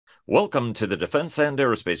Welcome to the Defense and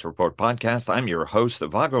Aerospace Report podcast. I'm your host,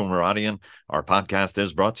 Vago Muradian. Our podcast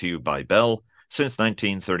is brought to you by Bell. Since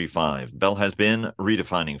 1935, Bell has been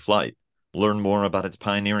redefining flight. Learn more about its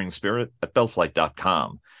pioneering spirit at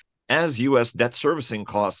bellflight.com. As U.S. debt servicing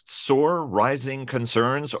costs soar, rising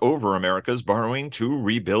concerns over America's borrowing to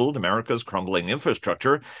rebuild America's crumbling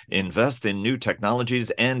infrastructure, invest in new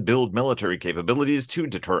technologies, and build military capabilities to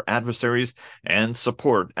deter adversaries and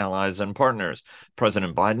support allies and partners.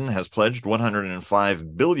 President Biden has pledged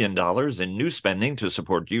 $105 billion in new spending to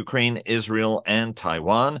support Ukraine, Israel, and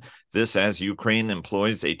Taiwan. This as Ukraine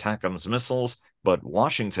employs ATACMS missiles, but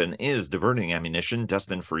Washington is diverting ammunition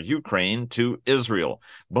destined for Ukraine to Israel.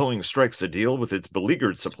 Boeing strikes a deal with its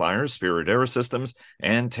beleaguered suppliers, Spirit AeroSystems,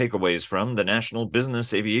 and takeaways from the National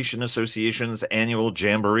Business Aviation Association's annual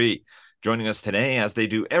Jamboree. Joining us today, as they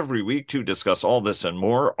do every week, to discuss all this and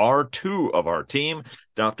more are two of our team,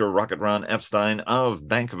 Dr. Rocket Ron Epstein of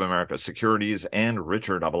Bank of America Securities and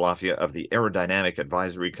Richard Abalafia of the Aerodynamic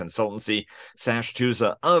Advisory Consultancy, Sash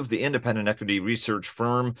Tusa of the independent equity research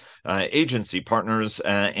firm Agency Partners,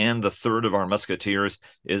 and the third of our musketeers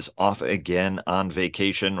is off again on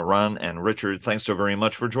vacation. Ron and Richard, thanks so very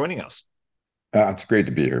much for joining us. It's great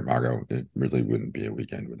to be here, Mago. It really wouldn't be a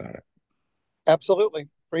weekend without it. Absolutely.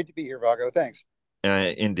 Great to be here, Vago. Thanks.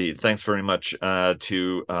 Indeed. Thanks very much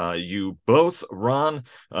to you both. Ron,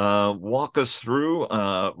 walk us through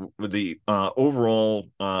the overall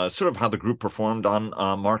sort of how the group performed on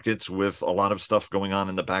markets with a lot of stuff going on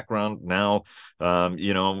in the background. Now,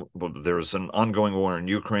 there's an ongoing war in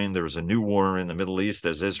Ukraine. There's a new war in the Middle East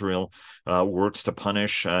as Israel works to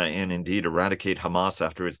punish and indeed eradicate Hamas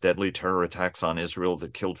after its deadly terror attacks on Israel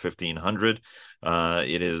that killed 1,500.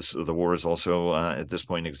 The war is also at this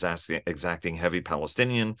point exacting heavy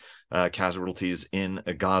Palestinian casualties in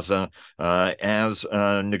Gaza as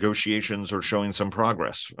negotiations are showing some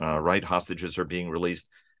progress. Right, hostages are being released.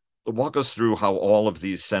 Walk us through how all of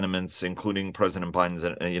these sentiments, including President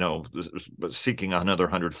Biden's, seeking another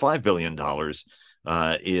 $105 billion,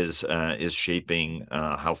 is shaping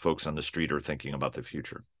how folks on the street are thinking about the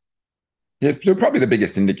future. Yeah, so probably the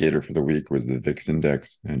biggest indicator for the week was the VIX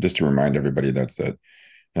index. And just to remind everybody, that's that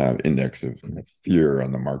index of fear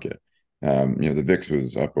on the market. The VIX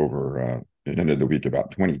was up over, it ended the week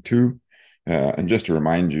about 22. And just to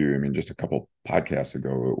remind you, I mean, just a couple podcasts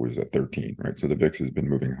ago, it was at 13, right? So the VIX has been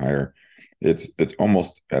moving higher. It's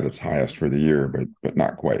almost at its highest for the year, but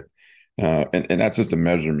not quite. And that's just a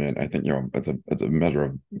measurement. I think, it's a measure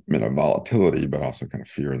of volatility, but also kind of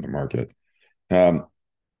fear in the market.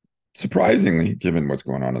 Surprisingly, given what's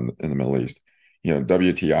going on in the Middle East,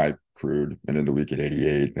 WTI crude ended the week at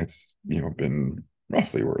 88. That's been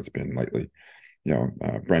roughly where it's been lately.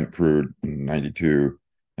 Brent crude 92.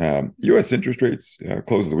 U.S. interest rates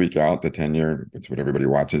closed the week out. The 10-year, it's what everybody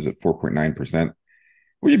watches, at 4.9%.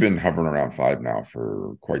 We've been hovering around 5 now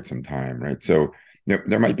for quite some time, right? So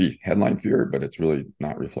there might be headline fear, but it's really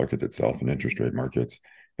not reflected itself in interest rate markets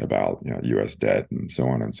about U.S. debt and so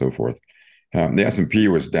on and so forth. The S&P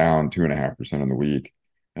was down 2.5% in the week.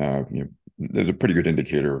 There's a pretty good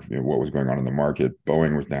indicator of what was going on in the market.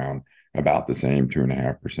 Boeing was down about the same,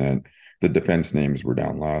 2.5%. The defense names were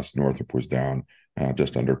down less. Northrop was down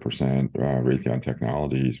just under 1%. Raytheon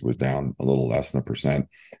Technologies was down a little less than 1%.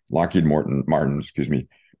 Lockheed Martin,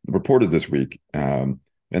 reported this week, and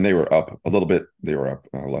they were up a little bit. They were up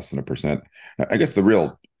less than 1%. I guess the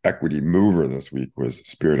real equity mover this week was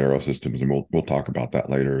Spirit AeroSystems, and we'll talk about that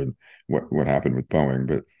later and what happened with Boeing.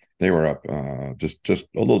 But they were up just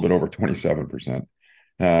a little bit over 27%.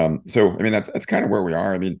 So I mean that's kind of where we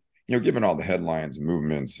are. I mean, given all the headlines,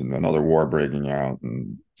 movements, and another war breaking out,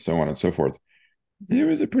 and so on and so forth, it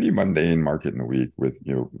was a pretty mundane market in the week with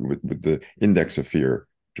with the index of fear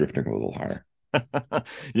drifting a little higher.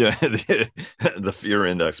 Yeah, the fear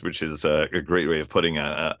index, which is a great way of putting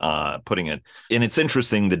it. And it's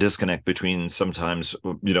interesting the disconnect between sometimes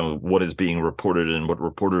what is being reported and what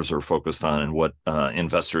reporters are focused on and what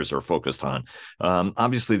investors are focused on.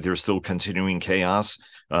 Obviously, there's still continuing chaos.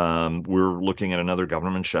 We're looking at another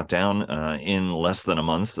government shutdown in less than a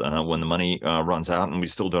month when the money runs out, and we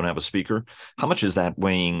still don't have a speaker. How much is that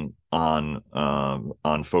weighing on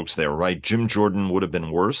folks there? Right, Jim Jordan would have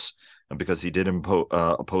been worse, because he did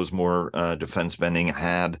oppose more defense spending,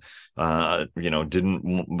 didn't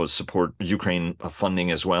support Ukraine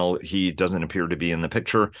funding as well. He doesn't appear to be in the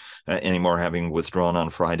picture anymore, having withdrawn on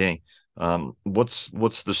Friday. What's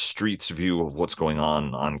the street's view of what's going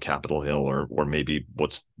on Capitol Hill, or maybe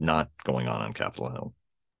what's not going on Capitol Hill?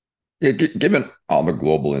 Yeah, given all the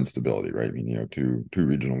global instability, right? I mean, two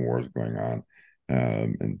regional wars going on,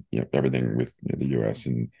 and everything with the U.S.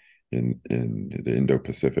 and in the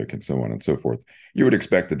Indo-Pacific and so on and so forth. You would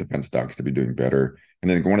expect the defense stocks to be doing better.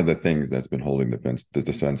 And I think one of the things that's been holding the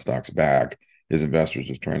defense stocks back is investors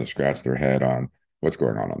just trying to scratch their head on what's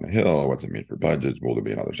going on the Hill, what's it mean for budgets, will there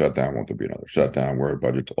be another shutdown, won't there be another shutdown, where are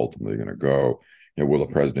budgets ultimately going to go? Will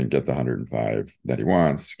the president get the 105 that he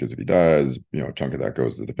wants? Because if he does, a chunk of that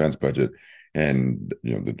goes to the defense budget, and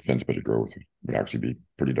the defense budget growth would actually be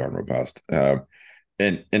pretty darn robust. And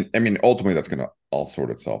I mean, ultimately, that's going to all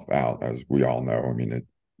sort itself out, as we all know. I mean, it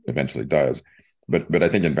eventually does, but I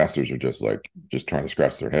think investors are just trying to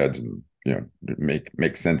scratch their heads and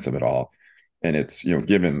make sense of it all. And it's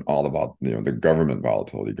given all about the government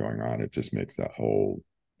volatility going on, it just makes that whole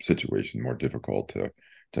situation more difficult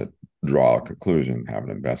to draw a conclusion, have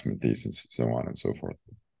an investment thesis, so on and so forth.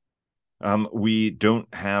 We don't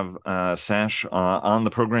have Sash on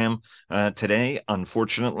the program today,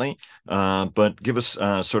 unfortunately, but give us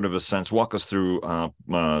sort of a sense, walk us through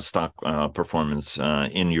stock performance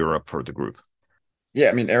in Europe for the group. Yeah,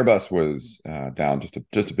 I mean, Airbus was down just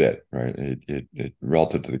a bit, right? It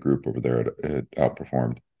relative to the group over there, it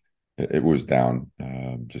outperformed. It was down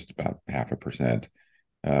just about 0.5%.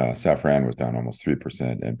 Safran was down almost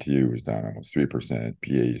 3%. MTU was down almost 3%.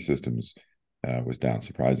 PAE Systems was down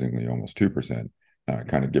surprisingly almost 2%,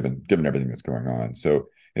 kind of given everything that's going on. So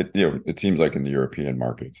it seems like in the European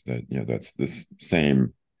markets that that's this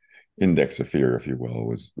same index of fear, if you will,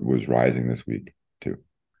 was rising this week too.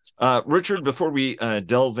 Richard, before we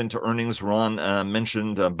delve into earnings, Ron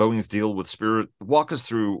mentioned Boeing's deal with Spirit. Walk us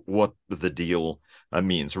through what the deal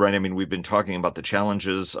means, right? I mean, we've been talking about the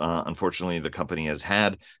challenges, unfortunately, the company has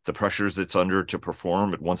had, the pressures it's under to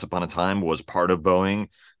perform. It once upon a time was part of Boeing,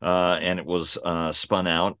 and it was spun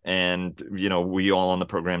out. And, we all on the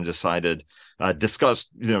program discussed,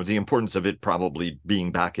 the importance of it probably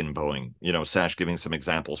being back in Boeing, Sash giving some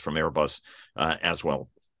examples from Airbus as well.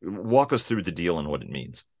 Walk us through the deal and what it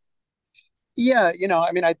means. Yeah,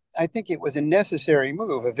 I mean, I think it was a necessary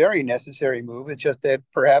move, a very necessary move. It's just that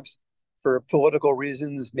perhaps for political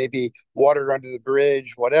reasons, maybe water under the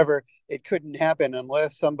bridge, whatever, it couldn't happen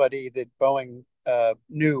unless somebody that Boeing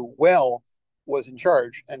knew well was in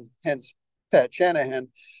charge, and hence Pat Shanahan.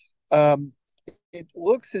 Um, it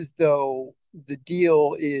looks as though the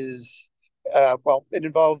deal is, it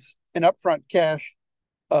involves an upfront cash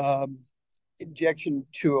um, injection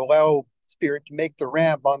to allow Spirit to make the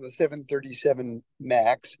ramp on the 737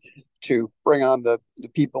 MAX to bring on the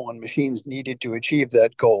people and machines needed to achieve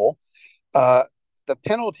that goal. Uh, the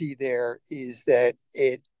penalty there is that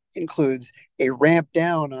it includes a ramp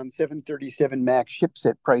down on 737 MAX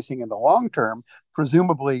shipset pricing in the long term,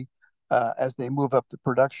 presumably as they move up the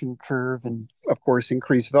production curve and, of course,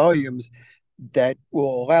 increase volumes that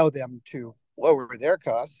will allow them to lower their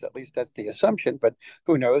costs. At least that's the assumption, but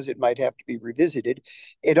who knows? It might have to be revisited.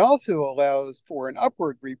 It also allows for an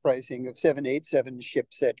upward repricing of 787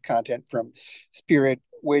 shipset content from Spirit,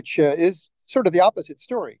 which is sort of the opposite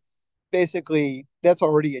story. Basically, that's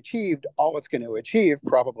already achieved all it's going to achieve,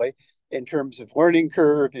 probably, in terms of learning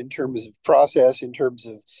curve, in terms of process, in terms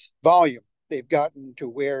of volume. They've gotten to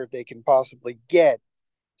where they can possibly get.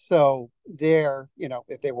 So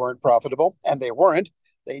if they weren't profitable, and they weren't,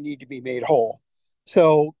 they need to be made whole.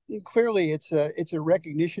 So clearly, it's a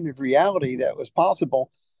recognition of reality that was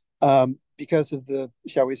possible because of the,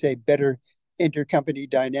 shall we say, better intercompany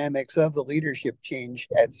dynamics of the leadership change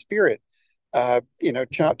at Spirit.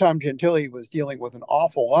 Tom Gentile was dealing with an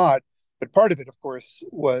awful lot, but part of it, of course,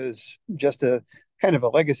 was just a kind of a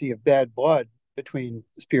legacy of bad blood between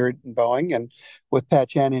Spirit and Boeing, and with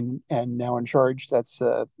Pat Shannon and now in charge, that's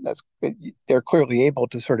they're clearly able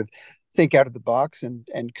to sort of think out of the box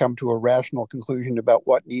and come to a rational conclusion about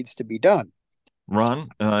what needs to be done. Ron,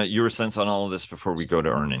 your sense on all of this before we go to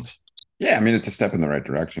earnings? Yeah, I mean, it's a step in the right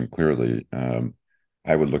direction. Clearly,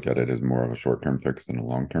 I would look at it as more of a short-term fix than a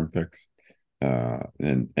long-term fix.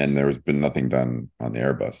 And there's been nothing done on the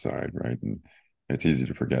Airbus side, right? And it's easy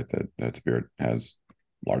to forget that Spirit has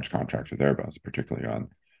large contracts with Airbus, particularly on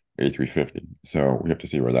A350. So we have to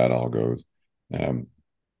see where that all goes.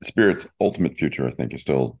 Spirit's ultimate future, I think, is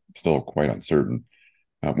still quite uncertain.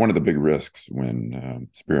 One of the big risks when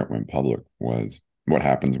Spirit went public was what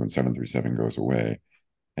happens when 737 goes away,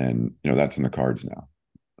 and that's in the cards now.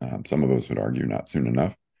 Some of us would argue not soon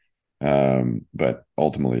enough, but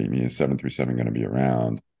ultimately, I mean, is 737 going to be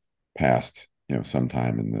around past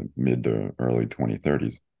sometime in the mid to early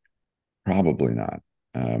 2030s? Probably not.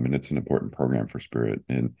 And it's an important program for Spirit.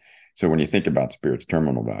 And so when you think about Spirit's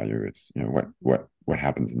terminal value, it's what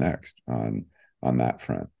happens next on that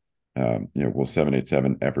front. Will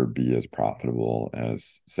 787 ever be as profitable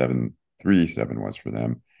as 737 was for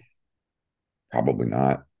them? Probably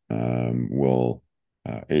not. Will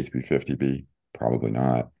A350 be? Probably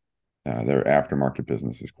not. Their aftermarket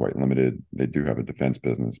business is quite limited. They do have a defense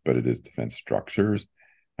business, but it is defense structures.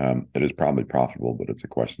 It is probably profitable, but it's a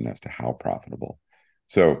question as to how profitable.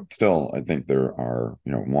 So still, I think there are,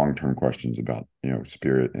 long-term questions about,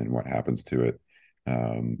 Spirit and what happens to it,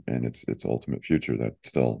 and its ultimate future that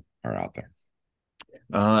still are out there.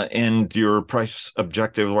 And your price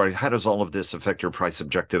objective, right? How does all of this affect your price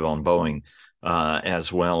objective on Boeing,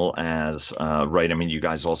 as well as, right? I mean, you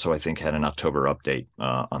guys also, I think, had an October update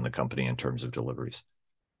on the company in terms of deliveries.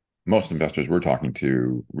 Most investors we're talking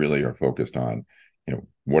to really are focused on,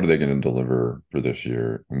 what are they going to deliver for this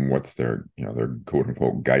year, and what's their quote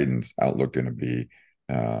unquote guidance outlook going to be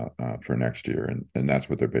for next year, and that's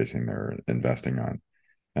what they're basing their investing on,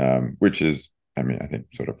 which is, I mean, I think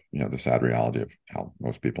sort of the sad reality of how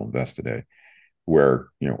most people invest today, where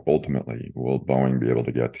ultimately will Boeing be able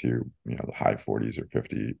to get to the high 40s or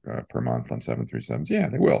 50 per month on 737s? Yeah,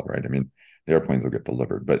 they will, right? I mean, the airplanes will get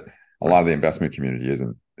delivered, but a lot of the investment community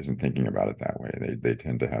isn't thinking about it that way. They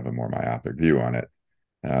tend to have a more myopic view on it.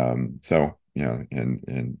 So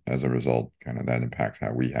and as a result, kind of that impacts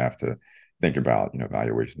how we have to think about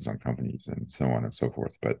valuations on companies and so on and so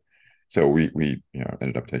forth. But so we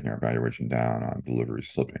ended up taking our valuation down on delivery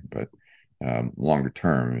slipping, but longer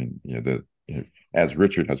term, I mean, as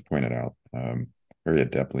Richard has pointed out very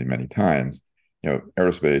adeptly many times,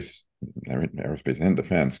 aerospace and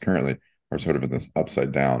defense currently are sort of in this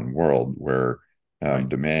upside down world where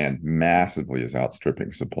demand massively is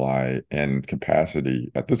outstripping supply and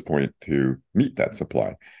capacity at this point to meet that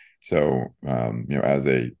supply. So, as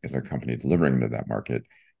a company delivering to that market,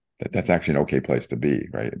 that's actually an okay place to be,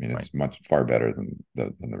 right? I mean, it's much far better than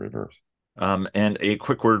the reverse. And a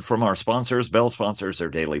quick word from our sponsors. Bell sponsors our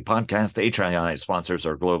daily podcast. HII sponsors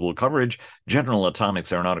our global coverage. General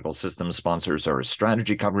Atomics Aeronautical Systems sponsors our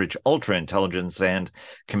strategy coverage. Ultra Intelligence and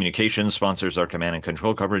Communications sponsors our command and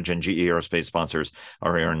control coverage. And GE Aerospace sponsors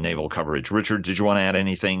our air and naval coverage. Richard, did you want to add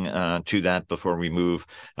anything to that before we move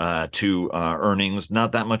to earnings?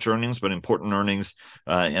 Not that much earnings, but important earnings.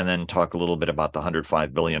 And then talk a little bit about the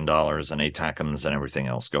 $105 billion and ATACMS and everything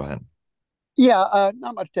else. Go ahead. Yeah,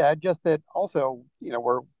 not much to add. Just that also,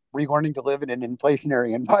 we're relearning to live in an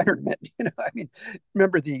inflationary environment. I mean,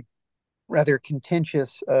 remember the rather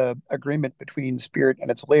contentious agreement between Spirit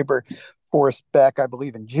and its labor force back, I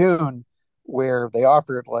believe, in June, where they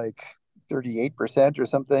offered like 38% or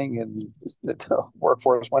something, and the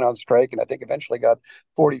workforce went on strike, and I think eventually got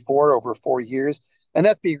 44 over 4 years, and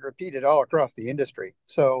that's being repeated all across the industry.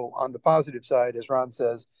 So on the positive side, as Ron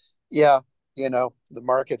says, yeah, the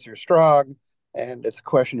markets are strong and it's a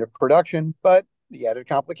question of production, but the added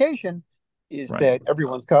complication is that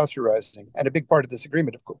everyone's costs are rising. And a big part of this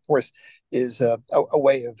agreement, of course, is a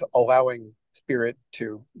way of allowing Spirit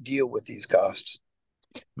to deal with these costs.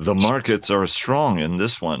 The markets are strong in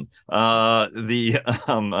this one. Sorry,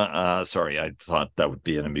 I thought that would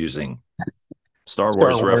be an amusing Star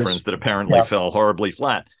Wars reference that apparently fell horribly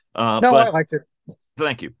flat. No, but I liked it.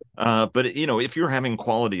 Thank you. But if you're having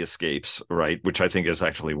quality escapes, right, which I think is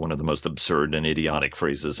actually one of the most absurd and idiotic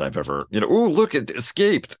phrases I've ever, oh, look, it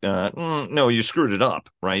escaped. No, you screwed it up,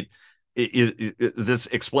 right? This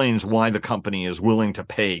explains why the company is willing to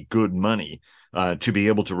pay good money to be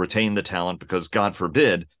able to retain the talent, because God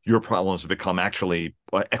forbid your problems become actually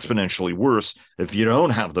exponentially worse if you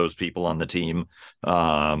don't have those people on the team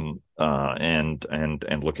and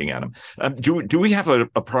looking at them. Do we have a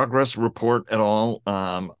progress report at all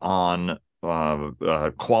on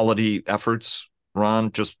quality efforts,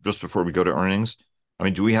 Ron, just before we go to earnings? I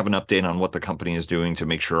mean, do we have an update on what the company is doing to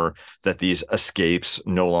make sure that these escapes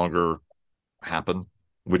no longer happen,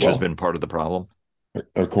 which has been part of the problem?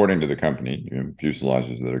 According to the company,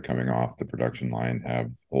 fuselages that are coming off the production line have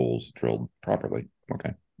holes drilled properly.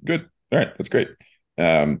 Okay, good. All right, that's great.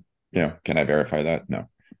 Can I verify that? No.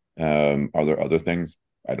 Are there other things?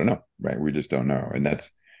 I don't know, right? We just don't know. And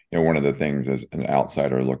that's, one of the things as an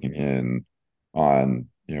outsider looking in on,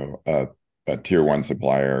 a tier one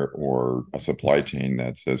supplier or a supply chain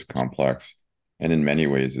that's as complex and in many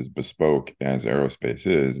ways as bespoke as aerospace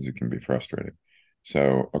is, it can be frustrating.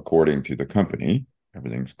 So according to the company,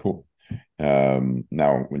 everything's cool.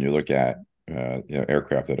 Now, when you look at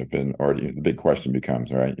aircraft that have been already, the big question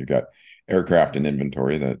becomes, all right, you've got aircraft in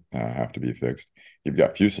inventory that have to be fixed. You've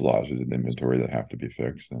got fuselages in inventory that have to be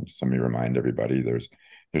fixed. And just let me remind everybody, there's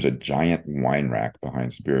a giant wine rack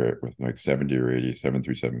behind Spirit with like 70 or 80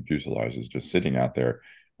 737 fuselages just sitting out there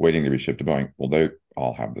waiting to be shipped to Boeing. Well, they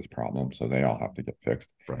all have this problem, so they all have to get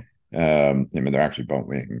fixed. Right. I mean, they're actually Boeing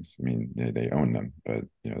wings. I mean, they own them, but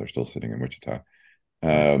they're still sitting in Wichita.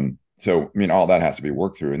 So, I mean, all that has to be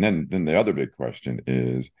worked through. And then the other big question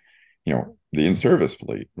is, the in-service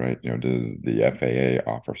fleet, right? Does the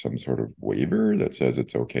FAA offer some sort of waiver that says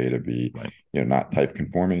it's okay to be, Right. Not type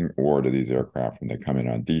conforming, or do these aircraft, when they come in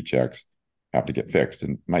on D checks, have to get fixed?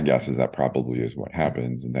 And my guess is that probably is what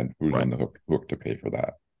happens. And then who's Right. on the hook to pay for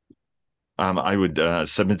that? I would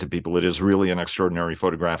submit to people it is really an extraordinary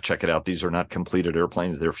photograph. Check it out. These are not completed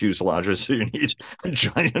airplanes; they're fuselages, so you need a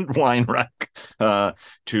giant wine rack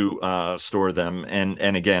to store them.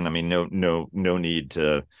 And again, I mean, no need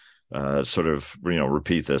to sort of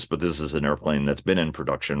repeat this, but this is an airplane that's been in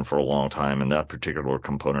production for a long time, and that particular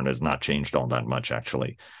component has not changed all that much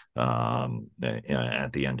actually. At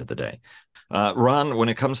the end of the day. Ron, when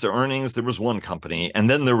it comes to earnings, there was one company, and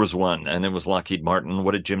then there was one, and it was Lockheed Martin.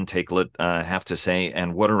 What did Jim Takelet have to say,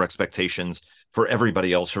 and what are expectations for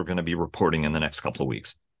everybody else who are going to be reporting in the next couple of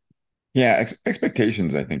weeks? Yeah,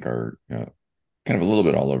 expectations, I think, are kind of a little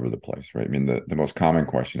bit all over the place, right? I mean, the most common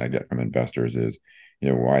question I get from investors is,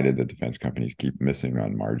 why did the defense companies keep missing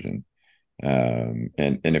on margin? And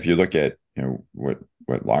if you look at what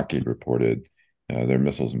Lockheed reported, their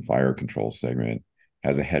missiles and fire control segment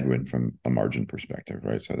has a headwind from a margin perspective,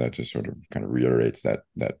 right? So that just sort of kind of reiterates that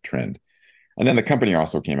trend. And then the company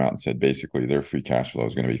also came out and said basically their free cash flow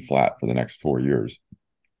is going to be flat for the next 4 years.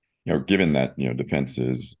 Given that defense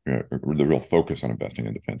is the real focus on investing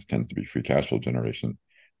in defense tends to be free cash flow generation,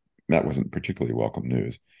 that wasn't particularly welcome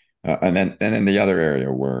news. And then the other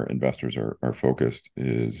area where investors are focused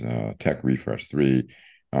is Tech Refresh 3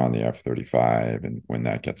 on the F-35, and when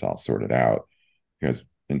that gets all sorted out, because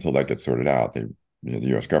until that gets sorted out, the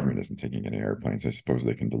U.S. government isn't taking any airplanes. I suppose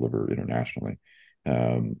they can deliver internationally.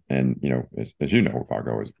 And as you know,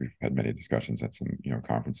 Vago, as we've had many discussions at some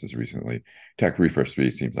conferences recently, Tech Refresh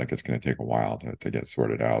 3 seems like it's going to take a while to get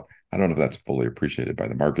sorted out. I don't know if that's fully appreciated by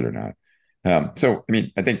the market or not. So, I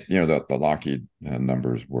mean, I think the Lockheed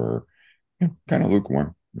numbers were kind of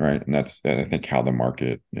lukewarm, right? And that's I think how the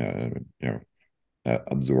market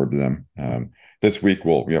absorbed them. This week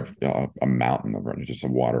we have a mountain of earnings, just a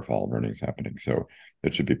waterfall of earnings happening. So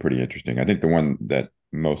it should be pretty interesting. I think the one that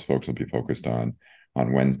most folks will be focused on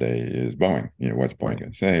Wednesday is Boeing. What's Boeing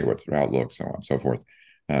going to say? What's their outlook? So on and so forth.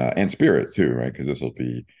 And Spirit too, right? Because this will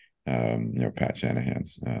be Pat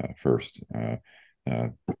Shanahan's first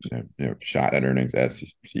shot at earnings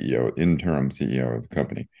as CEO, interim CEO of the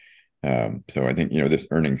company. So I think this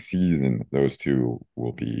earnings season, those two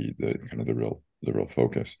will be the kind of the real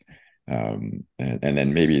focus. And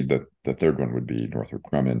then maybe the third one would be Northrop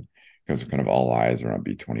Grumman, because kind of all eyes are on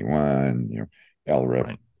B-21,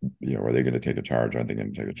 LRIP, Right. Are they going to take a charge? Are they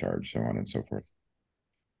going to take a charge? So on and so forth.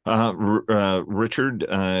 Richard,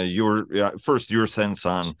 your sense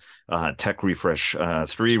on Tech Refresh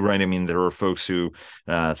 3, right? I mean, there are folks who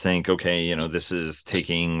think, okay, this is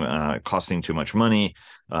costing too much money.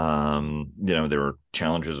 There are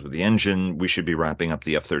challenges with the engine. We should be wrapping up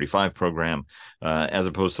the F-35 program, as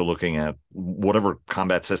opposed to looking at whatever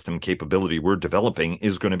combat system capability we're developing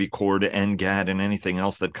is going to be core to NGAD and anything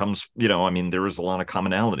else that comes. I mean, there is a lot of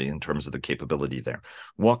commonality in terms of the capability there.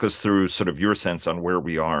 Walk us through sort of your sense on where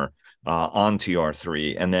we are on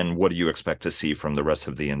TR3, and then what do you expect to see from the rest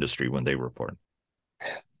of the industry when they report?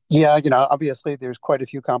 Yeah, obviously there's quite a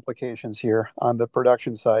few complications here on the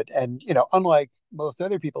production side. And, unlike most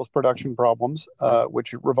other people's production problems,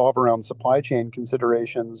 which revolve around supply chain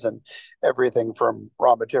considerations and everything from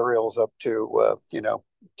raw materials up to,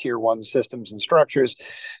 tier one systems and structures,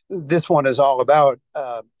 this one is all about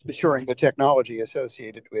assuring the technology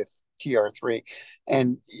associated with TR3.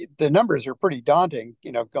 And the numbers are pretty daunting,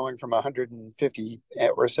 going from 150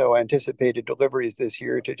 or so anticipated deliveries this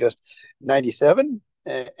year to just 97,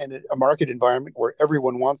 and a market environment where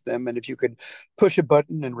everyone wants them. And if you could push a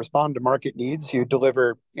button and respond to market needs, you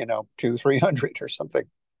deliver, 200-300 or something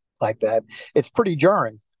like that. It's pretty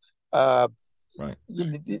jarring. Right.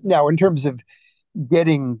 Now, in terms of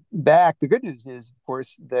getting back, the good news is, of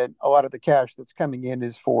course, that a lot of the cash that's coming in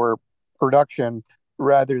is for production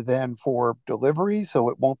rather than for delivery. So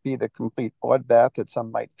it won't be the complete bloodbath that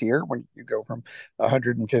some might fear when you go from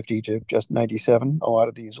 150 to just 97. A lot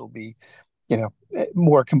of these will be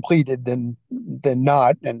more completed than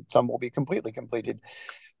not, and some will be completely completed.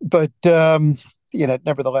 But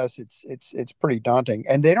nevertheless, it's pretty daunting,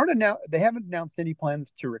 and they haven't announced any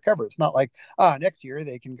plans to recover. It's not like next year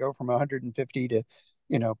they can go from 150 to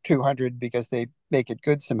 200 because they make it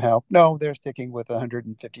good somehow. No, they're sticking with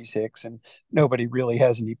 156, and nobody really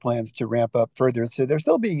has any plans to ramp up further. So they're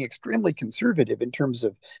still being extremely conservative in terms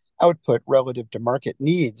of output relative to market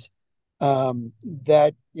needs.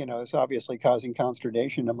 That is obviously causing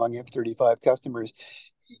consternation among F-35 customers.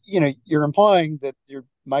 You're implying that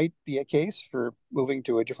might be a case for moving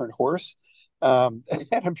to a different horse. And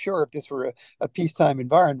I'm sure if this were a peacetime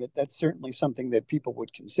environment, that's certainly something that people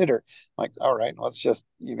would consider. Like, all right, let's just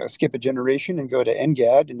skip a generation and go to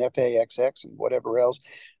NGAD and FAXX and whatever else.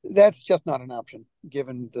 That's just not an option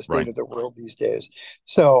given the state Right. of the world these days.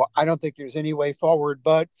 So I don't think there's any way forward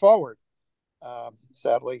but forward,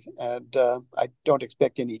 sadly. And I don't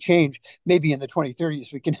expect any change. Maybe in the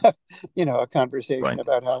 2030s we can have, a conversation Right.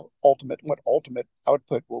 about what ultimate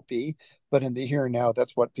output will be. But in the here and now,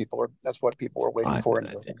 that's what people are waiting for.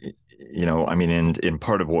 I mean, in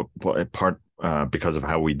part of because of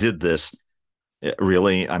how we did this,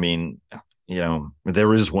 really, I mean,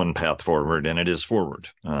 there is one path forward, and it is forward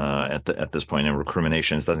at this point. And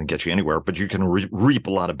recriminations doesn't get you anywhere, but you can reap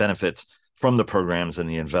a lot of benefits from the programs and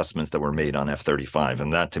the investments that were made on F-35,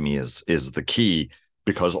 and that to me is the key.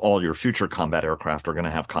 Because all your future combat aircraft are going to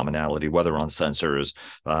have commonality, whether on sensors,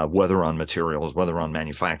 whether on materials, whether on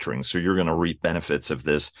manufacturing. So you're going to reap benefits of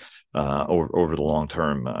this over the long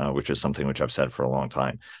term, which is something which I've said for a long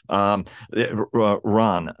time. Ron,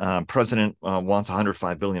 President wants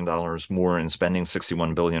 $105 billion more in spending,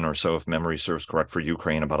 61 billion or so, if memory serves correct, for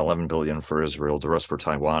Ukraine, about 11 billion for Israel, the rest for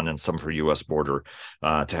Taiwan, and some for U.S. border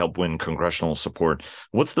to help win congressional support.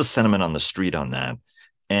 What's the sentiment on the street on that?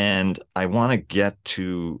 And I want to get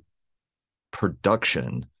to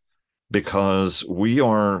production because we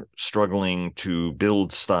are struggling to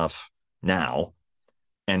build stuff now.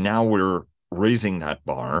 And now we're raising that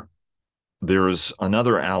bar. There's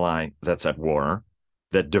another ally that's at war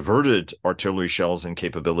that diverted artillery shells and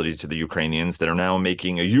capability to the Ukrainians that are now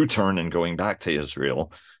making a U-turn and going back to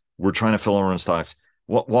Israel. We're trying to fill our own stocks.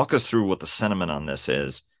 Walk us through what the sentiment on this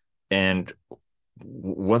is and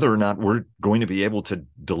whether or not we're going to be able to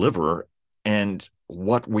deliver and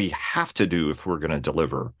what we have to do if we're going to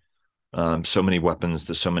deliver so many weapons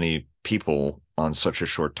to so many people on such a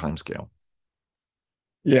short time scale.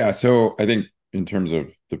 Yeah, so I think in terms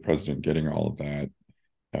of the president getting all of that,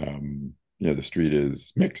 the street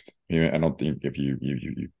is mixed. I don't think if you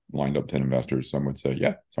lined up 10 investors, some would say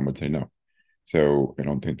yeah, some would say no. So I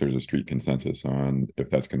don't think there's a street consensus on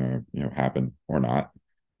if that's going to happen or not.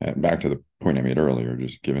 And back to the point I made earlier,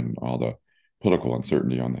 just given all the political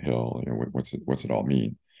uncertainty on the Hill, what's it all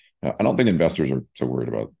mean? I don't think investors are so worried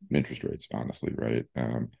about interest rates, honestly, right?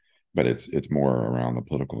 But it's more around the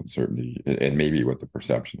political uncertainty and maybe what the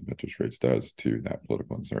perception of interest rates does to that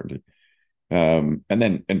political uncertainty. And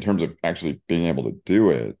then in terms of actually being able to do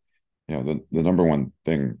it, the number one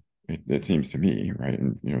thing it seems to me, right,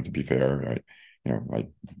 and to be fair, right, I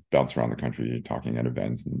bounce around the country talking at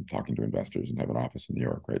events and talking to investors and have an office in New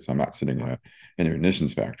York, right? So I'm not sitting in an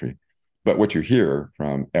munitions factory. But what you hear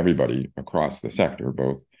from everybody across the sector,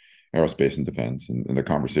 both aerospace and defense, and the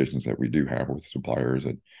conversations that we do have with suppliers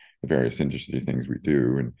and the various industry things we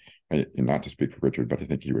do, and not to speak for Richard, but I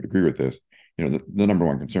think he would agree with this. The number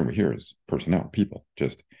one concern we hear is personnel, people,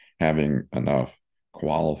 just having enough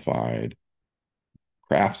qualified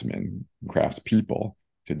craftsmen, craftspeople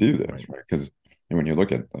to do this, right? Because when you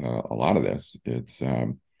look at a lot of this, it's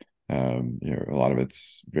a lot of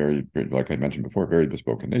it's very, very, like I mentioned before, very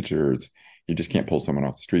bespoke in nature. You just can't pull someone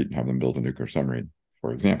off the street and have them build a nuclear submarine,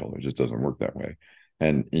 for example. It just doesn't work that way.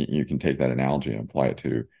 And you can take that analogy and apply it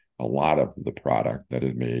to a lot of the product that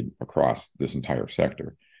is made across this entire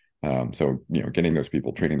sector. So getting those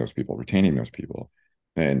people, training those people, retaining those people.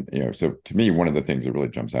 And so to me, one of the things that really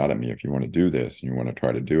jumps out at me, if you want to do this, you want to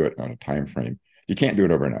try to do it on a time frame, you can't do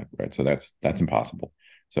it overnight, right? So that's impossible.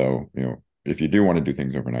 So if you do want to do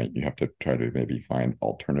things overnight, you have to try to maybe find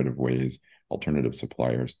alternative ways, alternative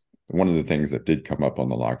suppliers. One of the things that did come up on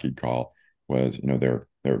the Lockheed call was they're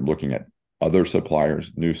looking at other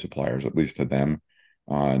suppliers, new suppliers, at least to them,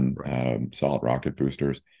 on solid rocket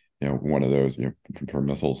boosters. One of those for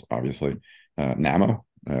missiles, obviously, Nammo.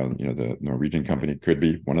 The Norwegian company could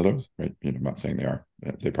be one of those, right? I'm not saying they are.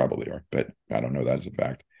 They probably are, but I don't know that as a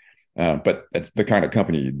fact. But it's the kind of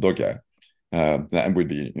company you'd look at. That would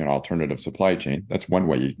be alternative supply chain. That's one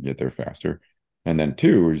way you can get there faster. And then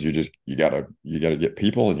two is you gotta get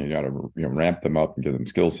people and you gotta ramp them up and give them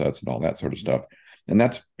skill sets and all that sort of stuff. And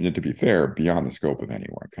that's, to be fair, beyond the scope of any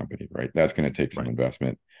one company, right? That's going to take some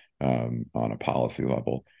investment on a policy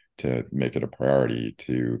level to make it a priority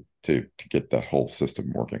to get the whole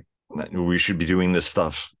system working. We should be doing this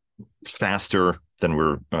stuff faster than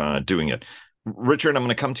we're doing it. Richard, I'm going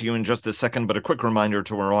to come to you in just a second, but a quick reminder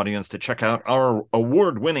to our audience to check out our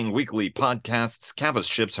award-winning weekly podcasts, Cavas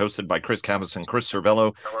Ships, hosted by Chris Cavas and Chris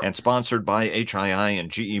Cervello, and sponsored by HII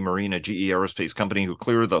and GE Marine, a GE Aerospace company who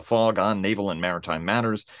clear the fog on naval and maritime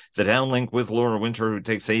matters. The Downlink with Laura Winter, who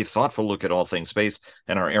takes a thoughtful look at all things space,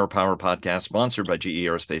 and our Air Power podcast, sponsored by GE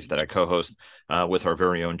Aerospace, that I co-host with our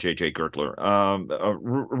very own JJ Gertler.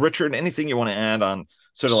 Richard, anything you want to add on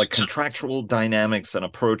sort of like contractual dynamics and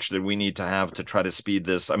approach that we need to have to try to speed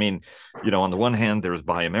this? I mean, on the one hand, there's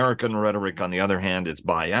buy American rhetoric. On the other hand, it's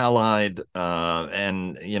buy allied.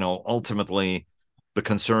 And, ultimately, the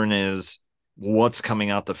concern is what's coming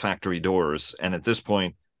out the factory doors. And at this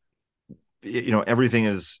point, everything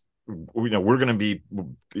is, we're going to be,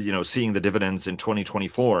 seeing the dividends in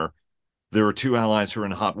 2024. There are two allies who are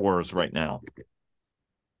in hot wars right now.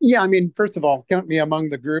 Yeah, I mean, first of all, count me among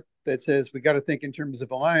the group that says we got to think in terms of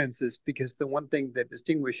alliances, because the one thing that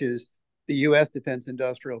distinguishes the U.S. defense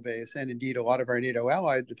industrial base, and indeed a lot of our NATO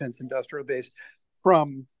allied defense industrial base,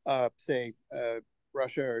 from, say,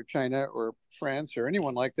 Russia or China or France or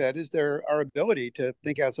anyone like that, is our ability to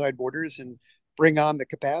think outside borders and bring on the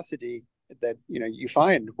capacity that you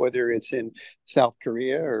find, whether it's in South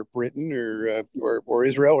Korea or Britain or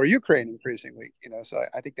Israel or Ukraine increasingly. So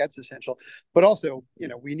I think that's essential. But also,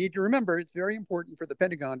 we need to remember it's very important for the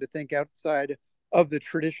Pentagon to think outside of the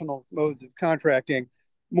traditional modes of contracting.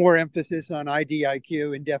 More emphasis on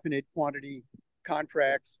IDIQ, indefinite quantity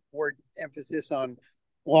contracts, more emphasis on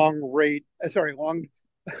full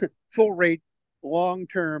rate,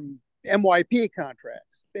 long-term MYP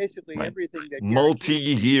contracts, basically Right. everything that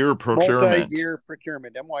multi-year procurement. Multi-year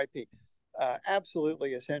procurement, MYP,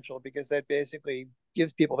 absolutely essential, because that basically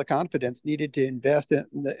gives people the confidence needed to invest in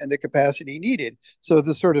the capacity needed. So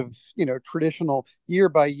the sort of traditional year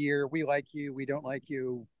by year, we like you, we don't like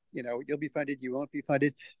you, you'll be funded, you won't be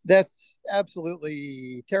funded. That's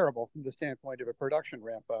absolutely terrible from the standpoint of a production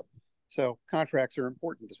ramp up. So contracts are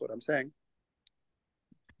important, is what I'm saying.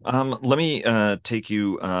 Let me take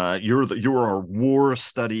you. You're our war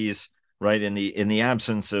studies, right? In the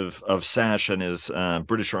absence of Sash and his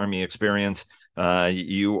British Army experience,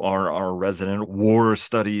 you are our resident war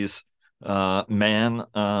studies man.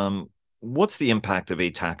 What's the impact of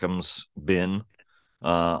ATACMS been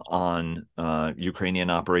on Ukrainian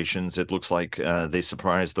operations? It looks like they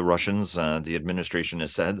surprised the Russians. The administration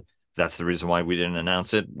has said that's the reason why we didn't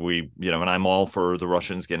announce it. And I'm all for the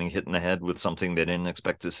Russians getting hit in the head with something they didn't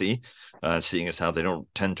expect to see, seeing as how they don't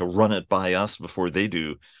tend to run it by us before they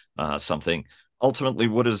do something. Ultimately,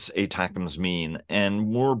 what does ATACMS mean? And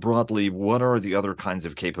more broadly, what are the other kinds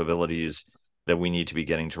of capabilities that we need to be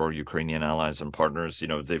getting to our Ukrainian allies and partners?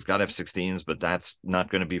 They've got F-16s, but that's not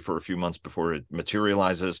going to be for a few months before it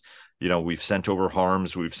materializes. We've sent over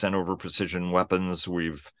HARMs, we've sent over precision weapons,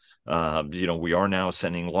 we are now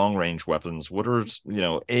sending long range weapons. What's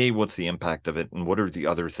the impact of it? And what are the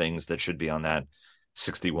other things that should be on that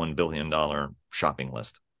 $61 billion shopping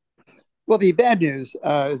list? Well, the bad news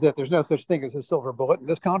is that there's no such thing as a silver bullet in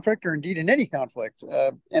this conflict, or indeed in any conflict.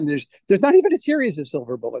 And there's not even a series of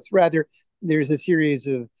silver bullets. Rather, there's a series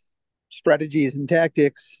of strategies and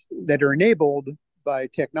tactics that are enabled by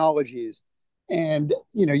technologies. And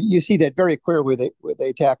you see that very clearly with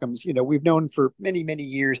ATACMS. We've known for many, many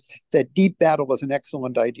years that deep battle is an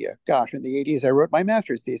excellent idea. Gosh, in the 80s, I wrote my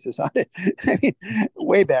master's thesis on it. I mean,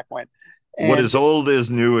 way back when. And what is old is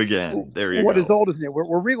new again. There you go. What is old is new. We're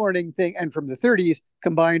relearning things. And from the 30s,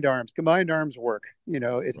 combined arms work.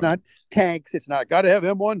 It's right. Not tanks. It's not got to have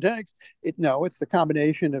M1 tanks. It's the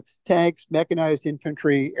combination of tanks, mechanized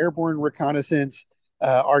infantry, airborne reconnaissance,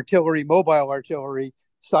 artillery, mobile artillery,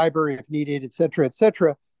 cyber if needed, et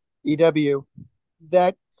cetera, EW.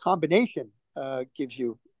 That combination gives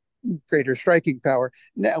you greater striking power.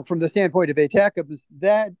 Now, from the standpoint of ATACMS,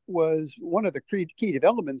 that was one of the key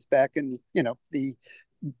developments back in the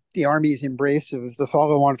Army's embrace of the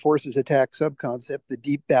follow-on forces attack subconcept, the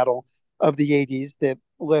deep battle of the 80s that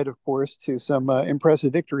led, of course, to some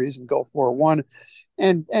impressive victories in Gulf War I.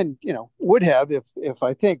 And would have if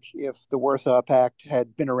I think if the Warsaw Pact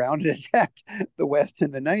had been around and attacked the West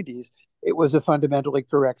in the 90s, it was a fundamentally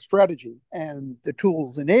correct strategy. And the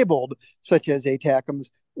tools enabled, such as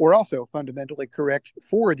ATACMS, were also fundamentally correct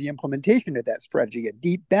for the implementation of that strategy, a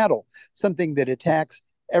deep battle, something that attacks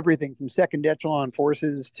everything from second echelon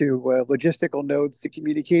forces to logistical nodes to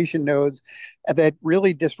communication nodes, that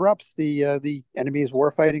really disrupts the enemy's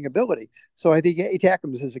warfighting ability. So I think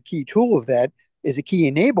ATACMS is a key tool of that, is a key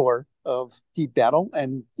enabler of deep battle.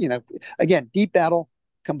 And, again, deep battle,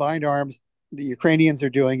 combined arms, the Ukrainians are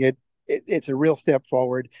doing it. It's a real step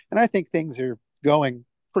forward. And I think things are going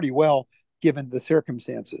pretty well given the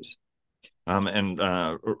circumstances.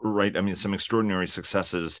 Right, I mean, some extraordinary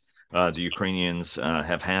successes the Ukrainians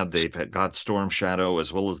have had. They've got Storm Shadow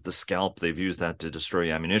as well as the Scalp. They've used that to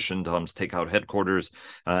destroy ammunition dumps, take out headquarters,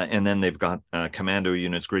 and then they've got commando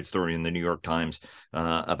units. Great story in the New York Times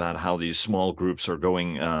about how these small groups are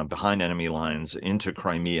going behind enemy lines into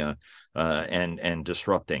Crimea and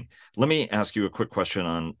disrupting. Let me ask you a quick question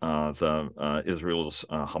on the Israel's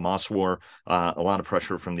Hamas war. A lot of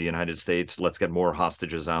pressure from the United States. Let's get more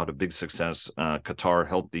hostages out. A big success. Qatar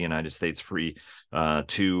helped the United States free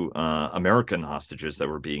two American hostages that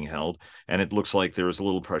were being held, and it looks like there's a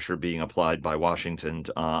little pressure being applied by Washington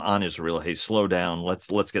on Israel. Hey, slow down.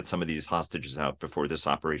 Let's get some of these hostages out before this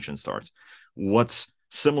operation starts. What's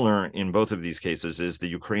similar in both of these cases is the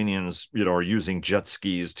Ukrainians, are using jet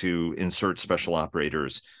skis to insert special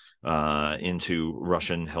operators into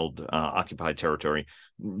Russian-held occupied territory,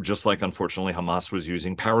 just like unfortunately Hamas was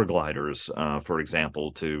using paragliders, for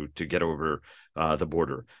example, to get over the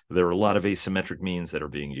border. There are a lot of asymmetric means that are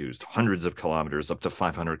being used, hundreds of kilometers, up to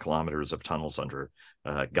 500 kilometers of tunnels under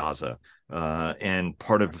Gaza, and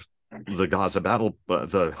part of the Gaza battle,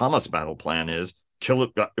 the Hamas battle plan is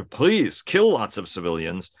please kill lots of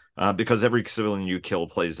civilians because every civilian you kill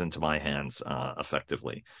plays into my hands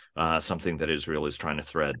effectively, something that Israel is trying to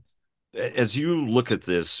thread. As you look at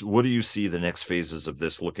this, what do you see the next phases of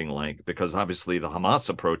this looking like? Because obviously the Hamas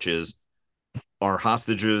approach is our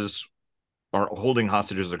holding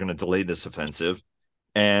hostages are going to delay this offensive.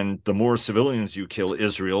 And the more civilians you kill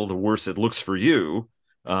Israel, the worse it looks for you,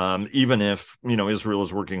 even if, Israel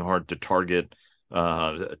is working hard to target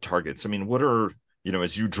targets. I mean, what are,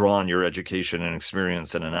 as you draw on your education and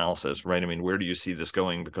experience and analysis, right? I mean, where do you see this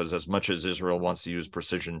going? Because as much as Israel wants to use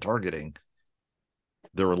precision targeting,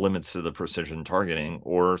 there are limits to the precision targeting,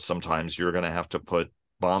 or sometimes you're going to have to put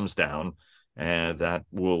bombs down and that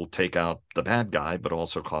will take out the bad guy, but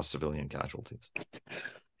also cause civilian casualties.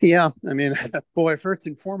 Yeah, I mean, boy, first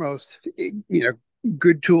and foremost,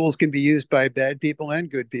 good tools can be used by bad people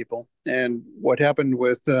and good people. And what happened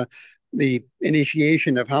with the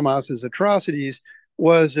initiation of Hamas's atrocities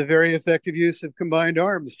was a very effective use of combined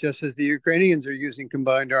arms, just as the Ukrainians are using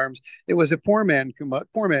combined arms. It was a poor man's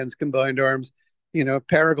combined arms,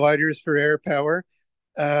 paragliders for air power,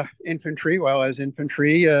 infantry, well, as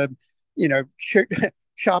infantry,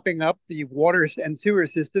 chopping up the water and sewer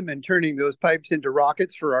system and turning those pipes into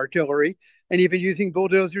rockets for artillery, and even using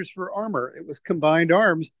bulldozers for armor. It was combined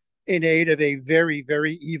arms in aid of a very,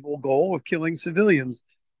 very evil goal of killing civilians.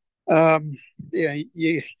 Yeah,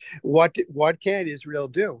 what can Israel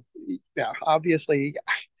do? Yeah, obviously,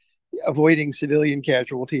 avoiding civilian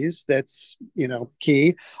casualties, that's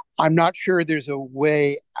key. I'm not sure there's a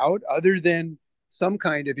way out other than some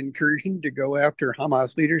kind of incursion to go after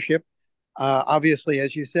Hamas leadership. Obviously,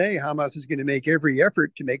 as you say, Hamas is going to make every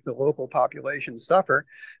effort to make the local population suffer.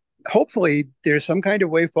 Hopefully, there's some kind of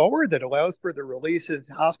way forward that allows for the release of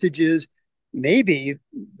hostages, maybe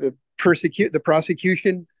the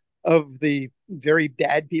prosecution of the very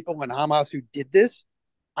bad people in Hamas who did this.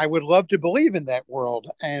 I would love to believe in that world.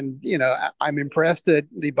 And, I'm impressed that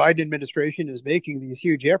the Biden administration is making these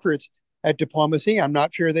huge efforts at diplomacy. I'm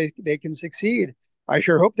not sure they can succeed. I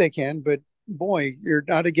sure hope they can, but boy, you're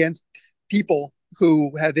not against people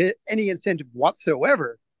who have any incentive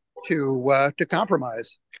whatsoever to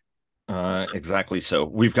compromise. Exactly. So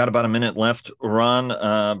we've got about a minute left.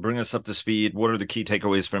 Ron, bring us up to speed. What are the key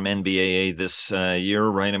takeaways from NBAA this year,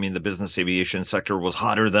 right? I mean, the business aviation sector was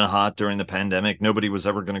hotter than hot during the pandemic. Nobody was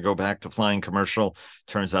ever going to go back to flying commercial.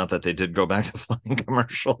 Turns out that they did go back to flying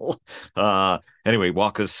commercial. Anyway,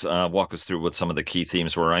 walk us through what some of the key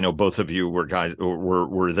themes were. I know both of you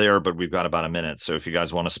were there, but we've got about a minute. So if you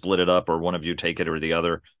guys want to split it up or one of you take it or the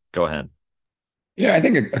other, go ahead. Yeah, I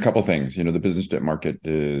think a couple things. The business jet market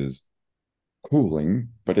is cooling,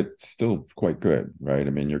 but it's still quite good, right?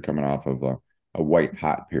 I mean, you're coming off of a white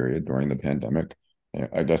hot period during the pandemic.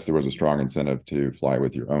 I guess there was a strong incentive to fly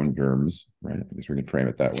with your own germs, right? I guess we can frame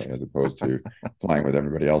it that way, as opposed to flying with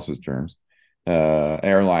everybody else's germs.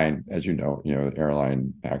 Airline, as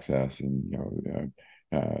airline access and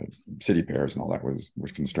city pairs and all that was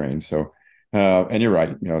constrained. So, and you're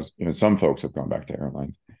right. Some folks have gone back to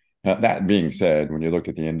airlines. That being said, when you look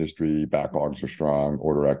at the industry, backlogs are strong,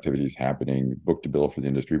 order activity is happening. Book to bill for the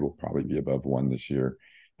industry will probably be above 1 this year.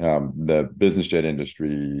 The business jet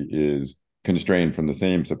industry is constrained from the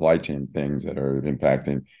same supply chain things that are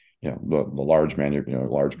impacting, the large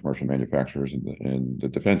large commercial manufacturers and the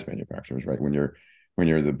defense manufacturers, right? When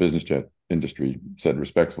you're the business jet industry, said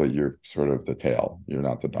respectfully, you're sort of the tail. You're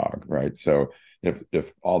not the dog, right? So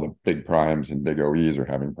if all the big primes and big OEs are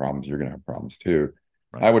having problems, you're going to have problems too.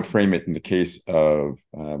 Right. I would frame it in the case of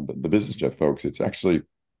the business jet folks. It's actually,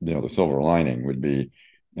 the silver lining would be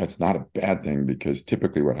that's not a bad thing, because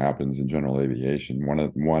typically what happens in general aviation,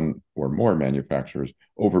 one or more manufacturers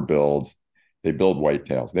overbuilds. They build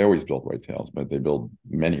whitetails. They always build whitetails, but they build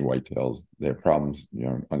many whitetails. They have problems,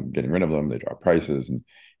 on getting rid of them. They drop prices, and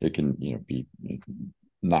it can, be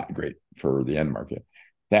not great for the end market.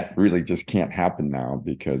 That really just can't happen now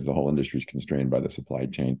because the whole industry is constrained by the supply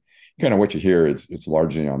chain. Kind of what you hear, it's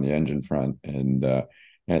largely on the engine front, and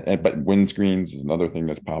but windscreens is another thing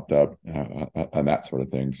that's popped up, and that sort of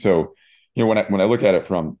thing. So, when I look at it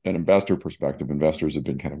from an investor perspective, investors have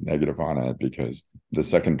been kind of negative on it because the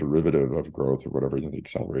second derivative of growth, or whatever, the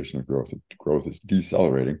acceleration of growth is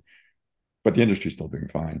decelerating, but the industry's still doing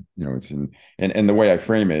fine. It's in and the way I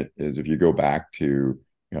frame it is, if you go back to,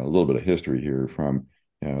 a little bit of history here from,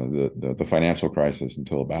 the financial crisis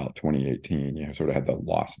until about 2018, sort of had the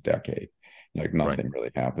lost decade, like nothing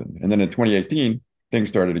really happened. And then in 2018, things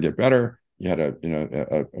started to get better. You had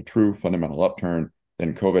a true fundamental upturn.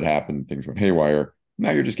 Then COVID happened, things went haywire.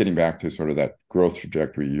 Now you're just getting back to sort of that growth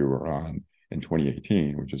trajectory you were on in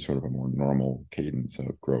 2018, which is sort of a more normal cadence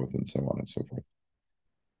of growth, and so on and so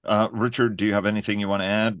forth. Richard, do you have anything you want to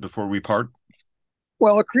add before we part?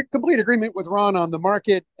 Well, a complete agreement with Ron on the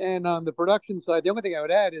market and on the production side. The only thing I would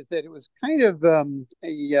add is that it was kind of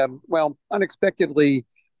unexpectedly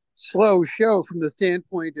slow show from the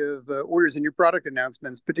standpoint of orders and new product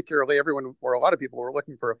announcements. Particularly, everyone, or a lot of people, were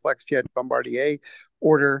looking for a FlexJet Bombardier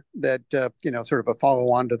order that, sort of a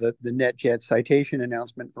follow-on to the NetJet Citation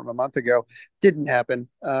announcement from a month ago. Didn't happen.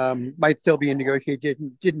 Might still be in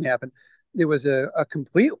negotiation. Didn't happen. There was a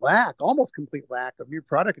complete lack, almost complete lack, of new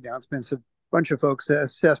product announcements. A bunch of folks,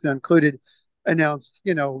 Cessna included, announced,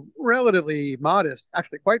 relatively modest,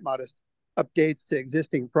 actually quite modest, updates to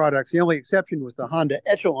existing products. The only exception was the Honda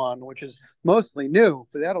Echelon, which is mostly new,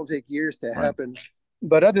 so that'll take years to happen.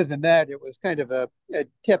 But other than that, it was kind of a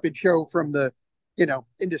tepid show from the,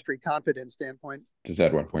 industry confidence standpoint. Just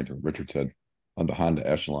add one point to what Richard said on the Honda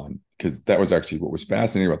Echelon, because that was actually what was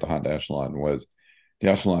fascinating about the Honda Echelon. Was the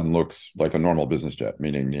Echelon looks like a normal business jet,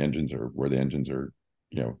 meaning the engines are where the engines are,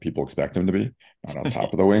 people expect them to be, not on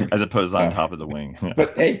top of the wing. As opposed to on top of the wing.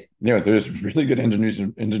 But hey, there's really good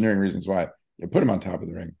engineering reasons why you put them on top of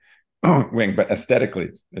the wing, but aesthetically,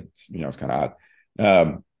 it's kind of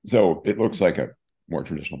odd. So it looks like a more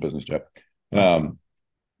traditional business jet.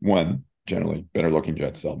 One, generally better looking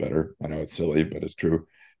jets sell better. I know it's silly, but it's true.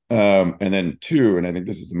 And then two, and I think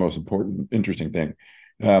this is the most important, interesting thing,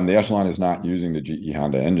 the Echelon is not using the GE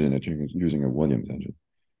Honda engine; it's using a Williams engine.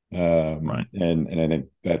 And I think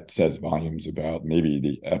that says volumes about maybe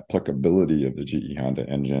the applicability of the GE Honda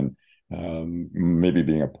engine, maybe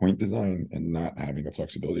being a point design and not having the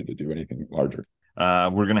flexibility to do anything larger.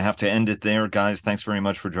 We're going to have to end it there, guys. Thanks very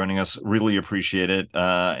much for joining us. Really appreciate it,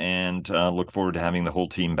 and look forward to having the whole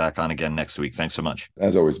team back on again next week. Thanks so much.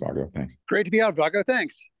 As always, Vago. Thanks. Great to be out, Vago.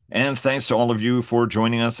 Thanks. And thanks to all of you for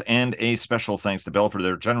joining us, and a special thanks to Bell for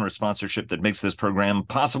their generous sponsorship that makes this program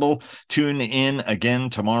possible. Tune in again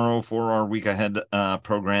tomorrow for our week ahead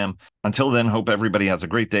program. Until then, hope everybody has a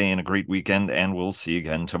great day and a great weekend, and we'll see you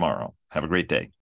again tomorrow. Have a great day.